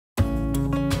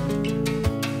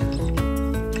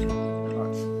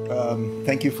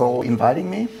Thank you for inviting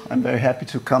me. I'm very happy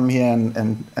to come here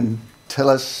and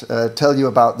tell you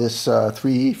about this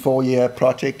 3-4 year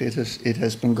project. It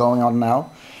has been going on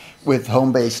now with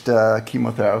home-based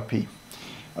chemotherapy.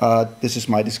 This is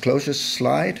my disclosure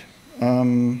slide.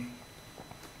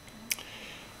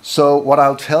 So what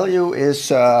I'll tell you is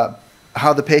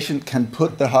how the patient can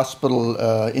put the hospital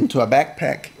into a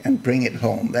backpack and bring it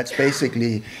home. That's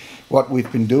basically what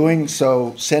we've been doing.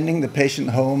 So sending the patient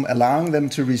home, allowing them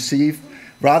to receive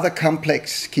rather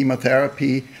complex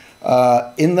chemotherapy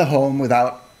in the home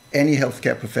without any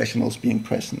healthcare professionals being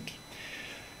present.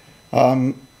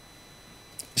 And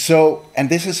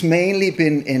this has mainly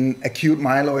been in acute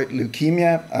myeloid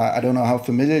leukemia. I don't know how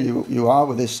familiar you are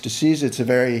with this disease. It's a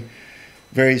very,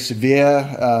 very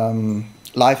severe,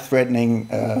 life-threatening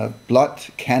blood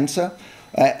cancer.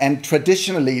 And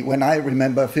traditionally, when I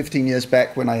remember 15 years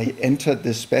back when I entered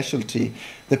this specialty,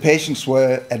 the patients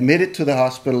were admitted to the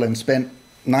hospital and spent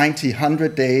 90,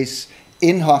 100 days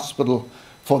in hospital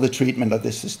for the treatment of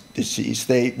this disease.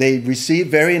 They receive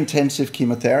very intensive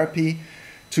chemotherapy,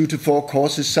 2 to 4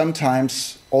 courses,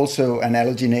 sometimes also an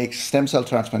allogeneic stem cell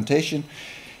transplantation.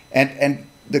 And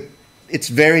it's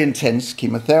very intense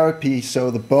chemotherapy, so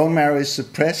the bone marrow is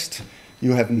suppressed.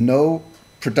 You have no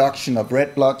production of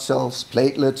red blood cells,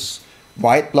 platelets,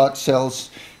 white blood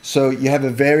cells. So you have a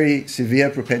very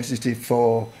severe propensity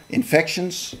for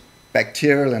infections,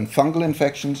 bacterial and fungal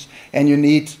infections, and you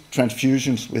need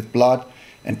transfusions with blood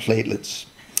and platelets.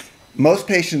 Most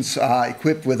patients are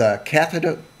equipped with a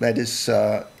catheter that is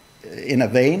in a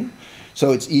vein,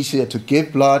 so it's easier to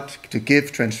give blood, to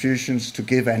give transfusions, to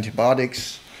give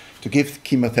antibiotics, to give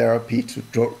chemotherapy, to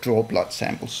draw blood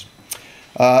samples.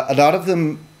 A lot of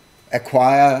them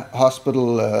acquire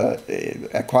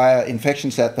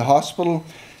infections at the hospital.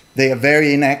 They are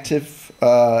very inactive,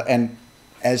 and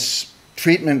as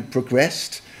treatment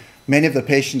progressed, many of the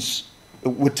patients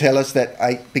would tell us that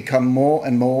I become more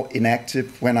and more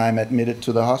inactive when I'm admitted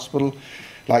to the hospital,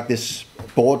 like this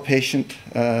bored patient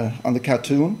on the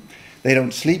cartoon. They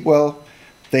don't sleep well,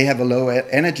 they have a low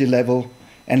energy level,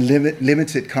 and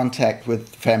limited contact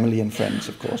with family and friends,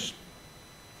 of course.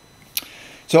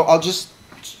 So I'll just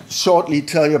shortly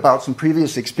tell you about some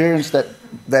previous experience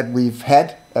that we've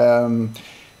had.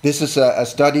 This is a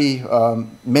study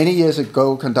many years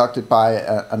ago conducted by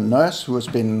a nurse who has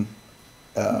been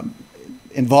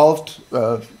involved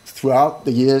throughout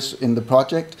the years in the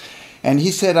project. And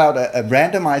he set out a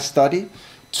randomized study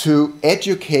to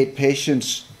educate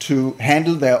patients to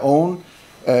handle their own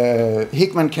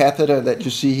Hickman catheter that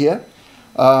you see here.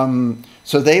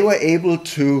 So they were able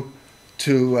to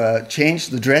change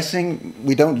the dressing.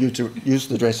 We don't use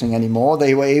the dressing anymore.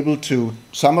 They were able to,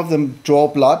 some of them, draw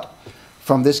blood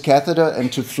from this catheter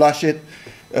and to flush it,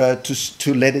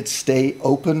 to let it stay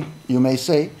open, you may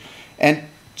say. And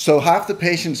so half the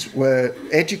patients were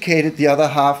educated, the other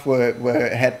half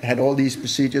had all these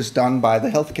procedures done by the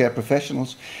healthcare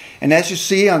professionals. And as you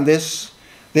see on this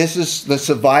is the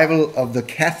survival of the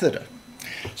catheter.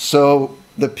 So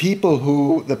the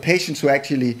patients who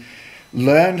actually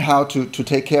learned how to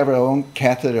take care of their own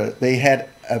catheter, they had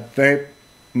a very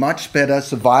much better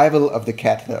survival of the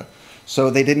catheter. So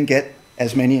they didn't get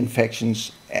as many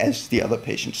infections as the other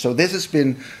patients. So this has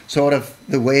been sort of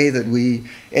the way that we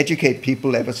educate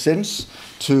people ever since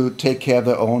to take care of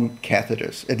their own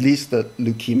catheters, at least the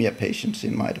leukemia patients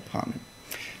in my department.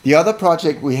 The other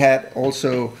project we had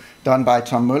also done by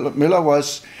Tom Müller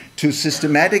was to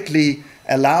systematically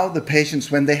allow the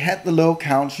patients, when they had the low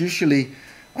counts, usually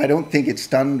I don't think it's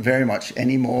done very much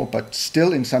anymore, but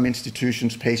still in some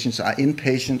institutions, patients are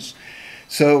inpatients.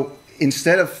 So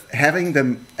instead of having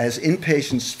them as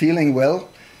inpatients feeling well,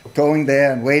 going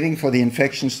there and waiting for the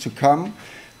infections to come,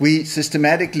 we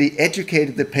systematically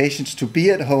educated the patients to be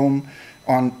at home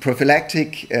on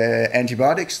prophylactic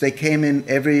antibiotics. They came in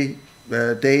every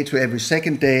day to every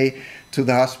second day to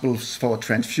the hospitals for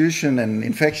transfusion and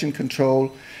infection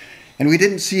control. And we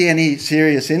didn't see any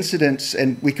serious incidents,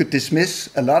 and we could dismiss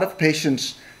a lot of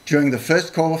patients during the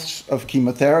first course of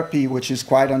chemotherapy, which is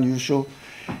quite unusual.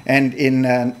 And in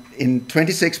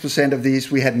 26% of these,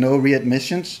 we had no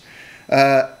readmissions.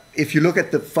 If you look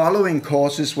at the following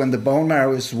courses, when the bone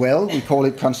marrow is well, we call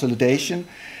it consolidation.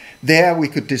 There we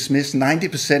could dismiss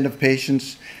 90% of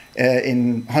patients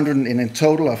in a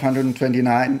total of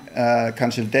 129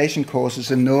 consolidation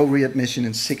courses, and no readmission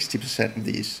in 60% of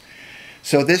these.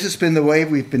 So this has been the way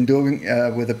we've been doing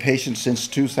with the patients since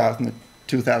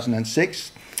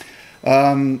 2006.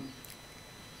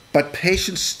 But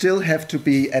patients still have to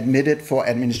be admitted for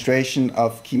administration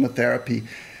of chemotherapy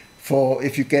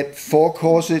if you get 4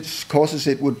 courses,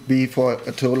 it would be for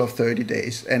a total of 30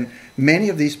 days. And many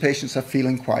of these patients are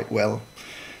feeling quite well.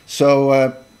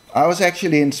 So I was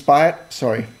actually inspired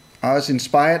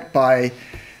by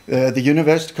the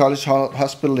University College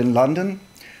Hospital in London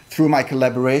through my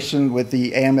collaboration with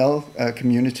the AML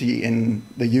community in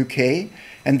the UK.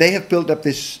 And they have built up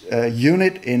this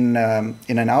unit in an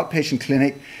outpatient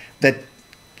clinic that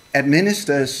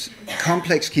administers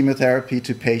complex chemotherapy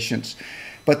to patients.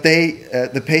 But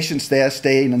the patients there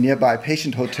stay in a nearby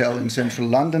patient hotel in central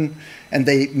London, and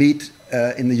they meet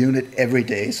in the unit every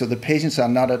day. So the patients are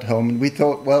not at home. And we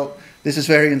thought, well, this is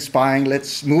very inspiring.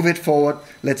 Let's move it forward.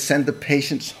 Let's send the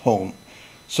patients home.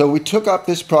 So we took up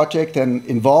this project and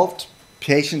involved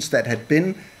patients that had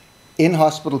been in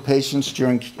hospital patients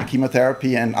during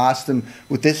chemotherapy and asked them,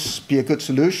 would this be a good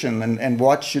solution, and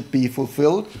what should be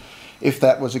fulfilled if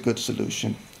that was a good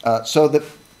solution. So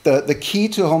the key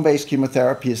to home-based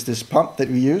chemotherapy is this pump that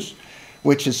we use,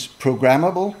 which is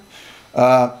programmable.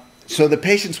 So the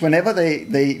patients, whenever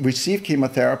they receive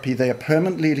chemotherapy, they are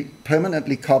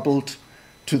permanently coupled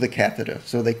to the catheter.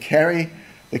 So they carry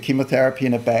the chemotherapy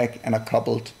in a bag and are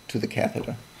coupled to the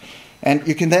catheter. And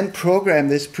you can then pre-program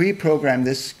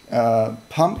this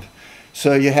pump.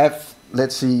 So you have,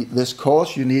 let's see, this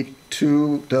course, you need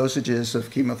 2 dosages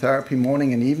of chemotherapy,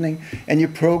 morning and evening, and you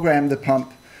program the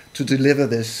pump to deliver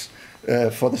this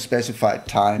for the specified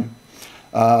time.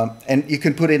 And you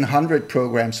can put in 100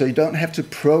 programs, so you don't have to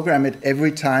program it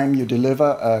every time you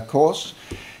deliver a course.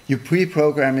 You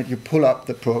pre-program it, you pull up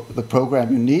the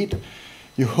program you need,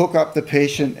 you hook up the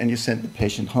patient, and you send the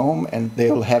patient home, and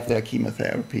they will have their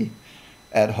chemotherapy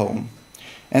at home.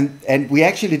 And we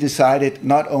actually decided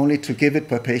not only to give it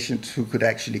per patient who could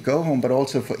actually go home, but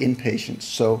also for inpatients.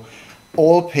 So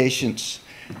all patients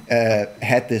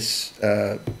had this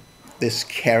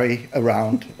carry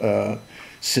around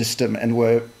system and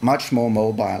were much more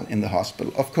mobile in the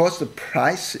hospital. Of course, the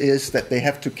price is that they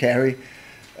have to carry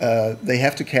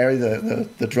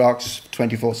the drugs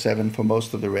 24/7 for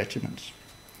most of the regimens.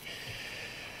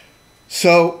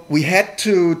 So we had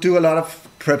to do a lot of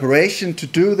preparation to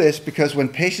do this, because when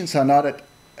patients are not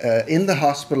in the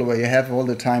hospital where you have all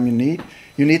the time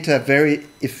you need to have very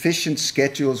efficient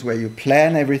schedules where you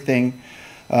plan everything.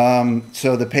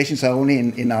 So the patients are only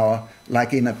in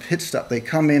a pit stop. They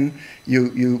come in,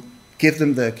 you give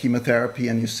them the chemotherapy,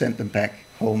 and you send them back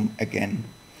home again.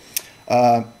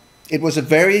 It was a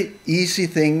very easy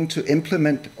thing to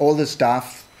implement. All the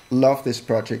staff loved this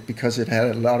project because it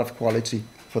had a lot of quality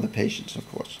for the patients, of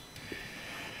course.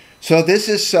 So this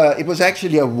is, it was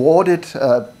actually awarded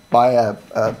by a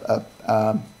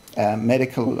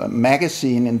medical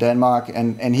magazine in Denmark,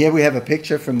 and here we have a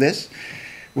picture from this,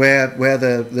 where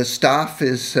the staff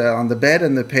is on the bed,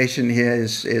 and the patient here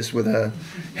is with a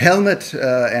helmet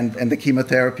and the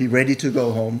chemotherapy ready to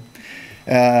go home.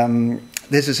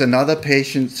 This is another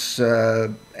patient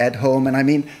at home, and I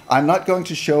mean, I'm not going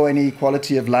to show any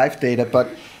quality of life data,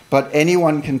 but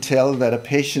anyone can tell that a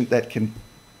patient that can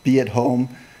be at home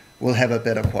will have a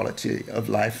better quality of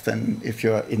life than if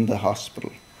you're in the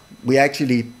hospital. We're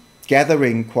actually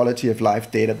gathering quality of life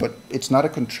data, but it's not a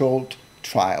controlled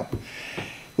trial.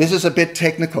 This is a bit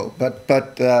technical, but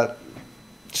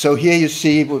so here you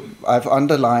see I've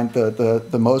underlined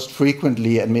the most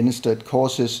frequently administered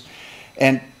courses,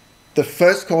 and the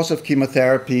first course of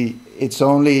chemotherapy, it's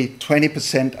only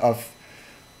 20% of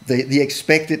the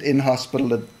expected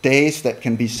in-hospital days that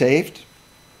can be saved,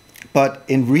 but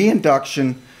in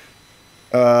reinduction,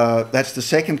 that's the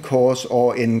second course,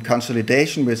 or in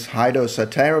consolidation with high-dose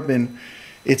cytarabine,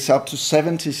 it's up to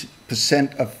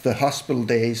 70% of the hospital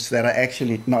days that are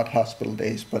actually not hospital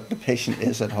days, but the patient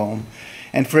is at home.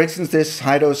 And for instance, this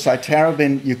high-dose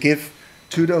cytarabine, you give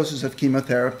 2 doses of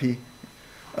chemotherapy,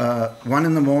 1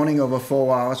 in the morning over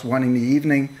 4 hours, 1 in the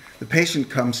evening. The patient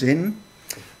comes in,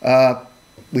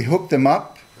 we hook them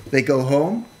up, they go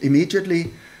home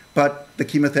immediately, but the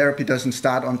chemotherapy doesn't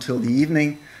start until the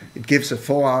evening. It gives a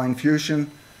 4-hour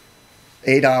infusion,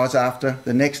 8 hours after,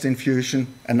 the next infusion,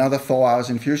 another 4 hours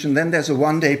infusion, then there's a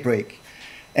 1-day break.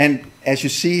 And as you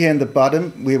see here in the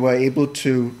bottom, we were able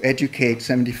to educate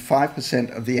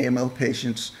 75% of the AML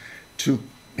patients to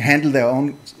handle their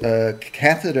own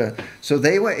catheter. So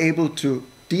they were able to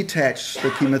detach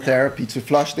the chemotherapy to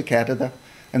flush the catheter,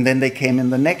 and then they came in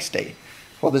the next day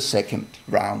for the second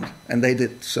round. And they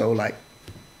did so like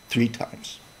 3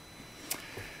 times.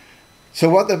 So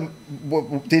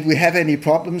did we have any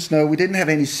problems? No, we didn't have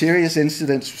any serious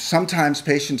incidents. Sometimes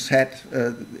patients had,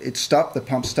 it stopped, the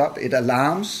pump stopped, it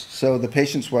alarms. So the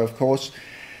patients were, of course,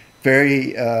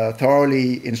 very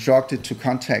thoroughly instructed to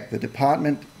contact the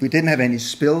department. We didn't have any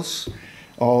spills.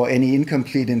 or any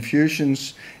incomplete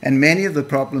infusions, and many of the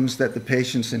problems that the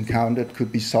patients encountered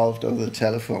could be solved over the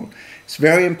telephone. It's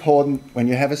very important when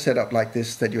you have a setup like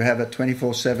this that you have a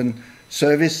 24/7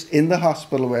 service in the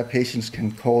hospital where patients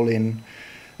can call in.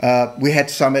 We had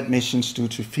some admissions due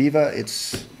to fever.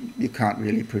 You can't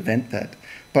really prevent that,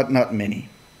 but not many.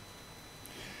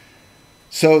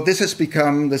 So this has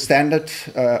become the standard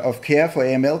of care for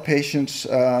AML patients,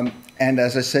 and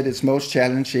as I said, it's most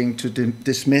challenging to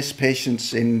dismiss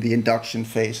patients in the induction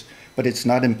phase, but it's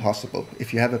not impossible.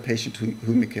 If you have a patient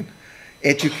whom you can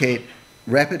educate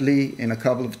rapidly in a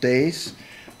couple of days,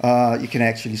 you can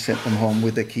actually send them home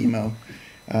with the chemo.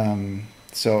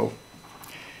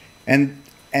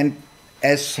 And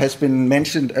as has been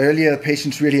mentioned earlier,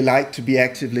 patients really like to be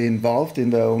actively involved in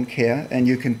their own care, and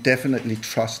you can definitely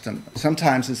trust them.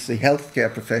 Sometimes it's the healthcare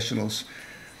professionals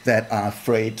that are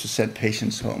afraid to send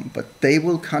patients home, but they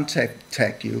will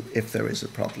contact you if there is a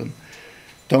problem.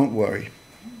 Don't worry.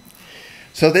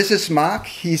 So this is Mark.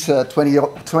 He's a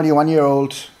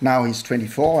 21-year-old, now he's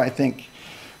 24, I think,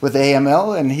 with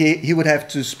AML, and he would have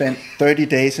to spend 30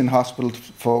 days in hospital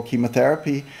for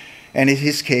chemotherapy. And in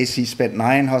his case, he spent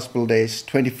 9 hospital days,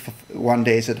 21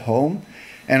 days at home.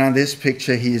 And on this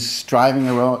picture, he's driving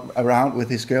around with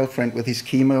his girlfriend with his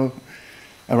chemo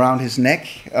around his neck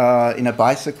in a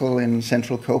bicycle in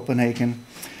central Copenhagen.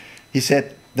 He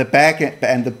said the bag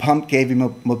and the pump gave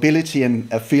him mobility and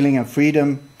a feeling of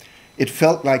freedom. It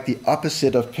felt like the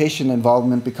opposite of patient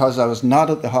involvement because I was not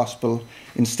at the hospital.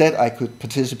 Instead, I could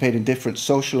participate in different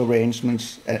social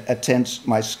arrangements, attend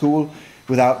my school,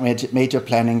 without major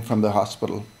planning from the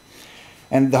hospital.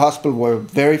 And the hospital were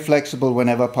very flexible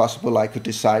whenever possible. I could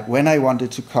decide when I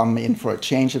wanted to come in for a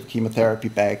change of chemotherapy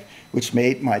bag, which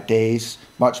made my days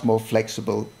much more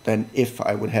flexible than if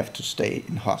I would have to stay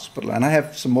in hospital. And I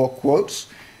have some more quotes,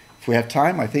 if we have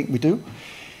time, I think we do.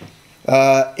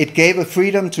 It gave a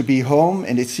freedom to be home,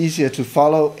 and it's easier to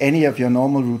follow any of your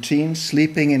normal routines,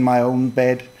 sleeping in my own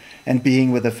bed, and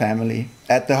being with the family.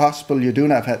 At the hospital, you do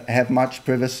not have much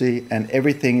privacy, and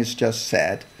everything is just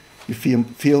sad. You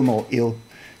feel more ill.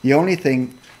 The only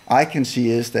thing I can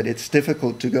see is that it's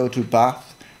difficult to go to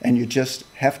bath, and you just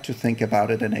have to think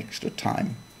about it an extra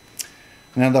time.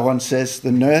 Another one says,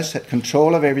 the nurse had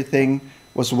control of everything,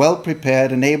 was well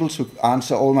prepared and able to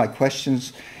answer all my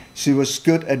questions. She was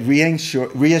good at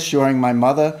reassuring my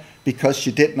mother because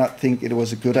she did not think it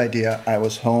was a good idea I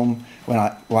was home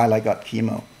while I got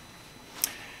chemo.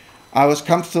 I was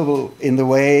comfortable in the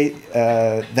way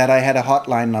that I had a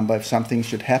hotline number if something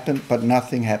should happen, but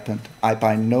nothing happened. I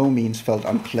by no means felt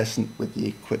unpleasant with the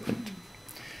equipment.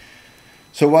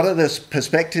 So what are the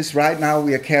perspectives? Right now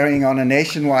we are carrying on a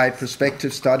nationwide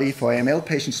prospective study for AML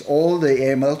patients. All the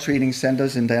AML treating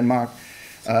centers in Denmark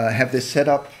have this set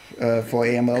up for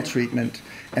AML treatment,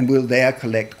 and will there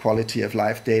collect quality of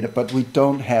life data, but we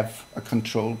don't have a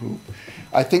control group.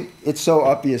 I think it's so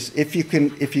obvious. If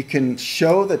you can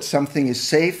show that something is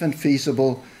safe and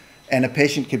feasible and a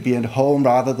patient can be at home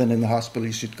rather than in the hospital,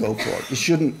 you should go for it. You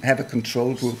shouldn't have a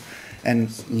control group and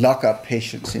lock up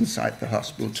patients inside the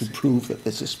hospital to prove that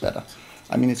this is better.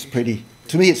 I mean,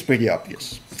 to me, it's pretty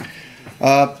obvious.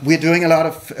 We're doing a lot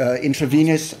of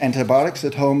intravenous antibiotics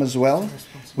at home as well,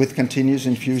 with continuous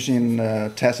infusion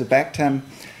tazobactam.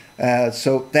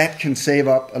 So that can save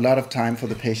up a lot of time for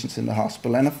the patients in the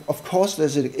hospital. And of course,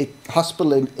 there's a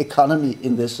hospital economy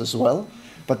in this as well,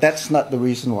 but that's not the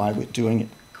reason why we're doing it.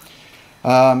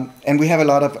 And we have a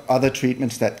lot of other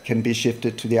treatments that can be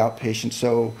shifted to the outpatient.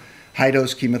 So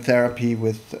high-dose chemotherapy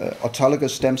with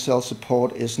autologous stem cell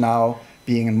support is now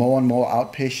being more and more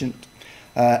outpatient.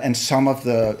 And some of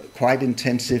the quite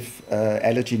intensive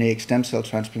allogeneic stem cell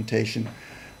transplantation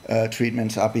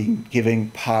treatments are being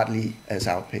given partly as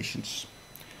outpatients.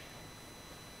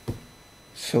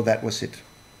 So that was it.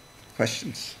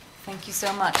 Questions? Thank you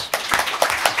so much.